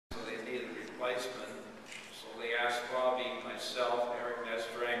replacement. So they asked Bobby, myself, Eric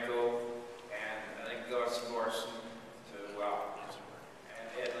Nestranko, and I think Gus Morrison and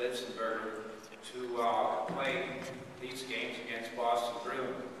Ed Litzenberger to play these games against Boston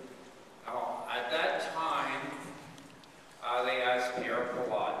Bruin. Now, at that time, they asked Eric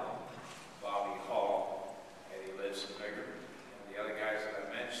Palat, Bobby Hall, Eddie Litzenberger, and the other guys that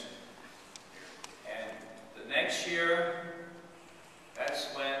I mentioned. And the next year,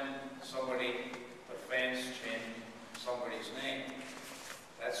 that's when the fans changed somebody's name.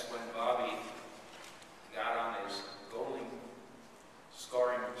 That's when Bobby got on his goalie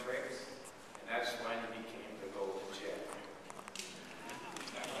scoring tricks, and that's when he became the Golden Jet.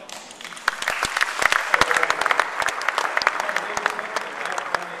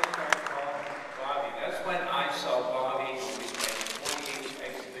 Bobby, that's when I saw Bobby. We played 48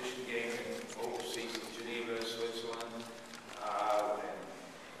 exhibition games overseas in Geneva, Switzerland,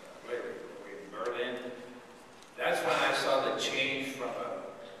 in Berlin. That's when I saw the change from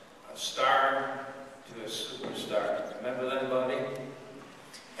a star to a superstar. Remember that, Bobby?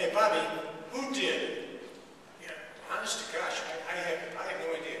 Hey, Bobby, who did? Yeah, honest to gosh, I have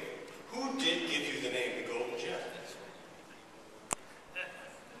no idea. Who did give you the name, the Golden Jet?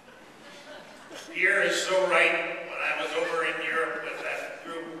 Pierre is so right. When I was over in Europe with that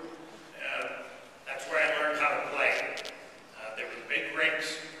group, that's where I learned how to play. There were big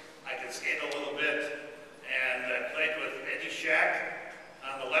rinks. I could skate a little bit, and I played with Eddie Shack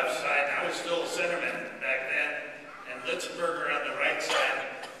on the left side. I was still a centerman back then, and Litzenberger on the right side.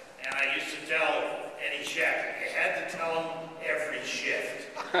 And I used to tell Eddie Shack, you had to tell him every shift.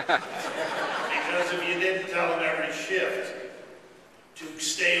 Because if you didn't tell him every shift, to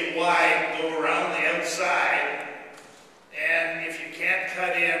stay wide, go around the outside, and if you can't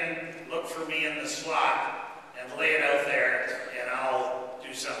cut in, look for me in the slot and lay it out there, and I'll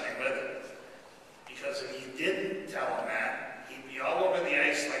do something with it. Because if you didn't tell him that, he'd be all over the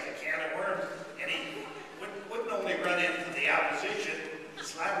ice like a can of worms, and he wouldn't only run into the opposition,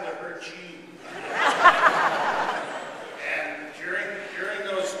 he's liable to hurt you. And during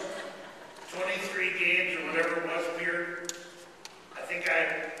those 23 games or whatever it was, I think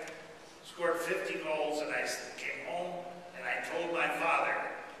I scored 50 goals, and I came home and I told my father,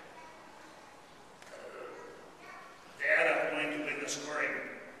 Dad, I'm going to win the scoring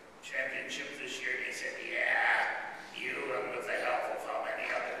championship this year. He said, yeah, you and with the help of how many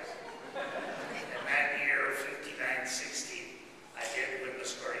others. And that year, 59-60, I did win the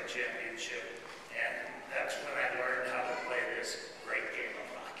scoring championship, and that's when I learned how to play this great game of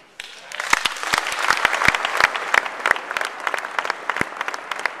hockey.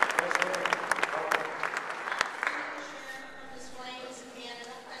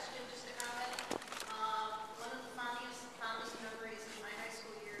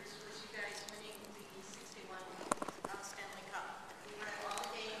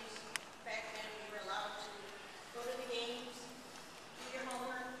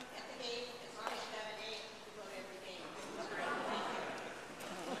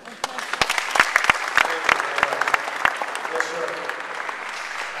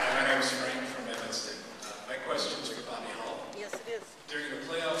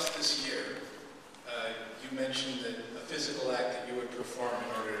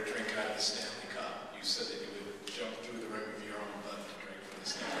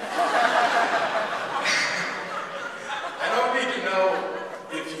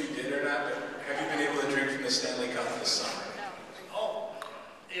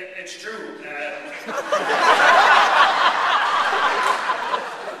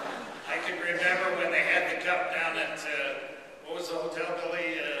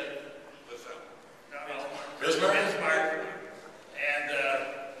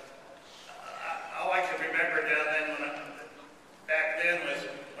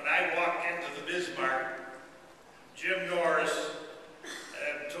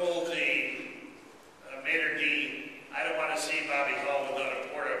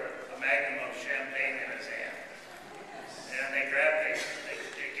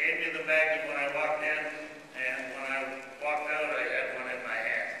 Magnum when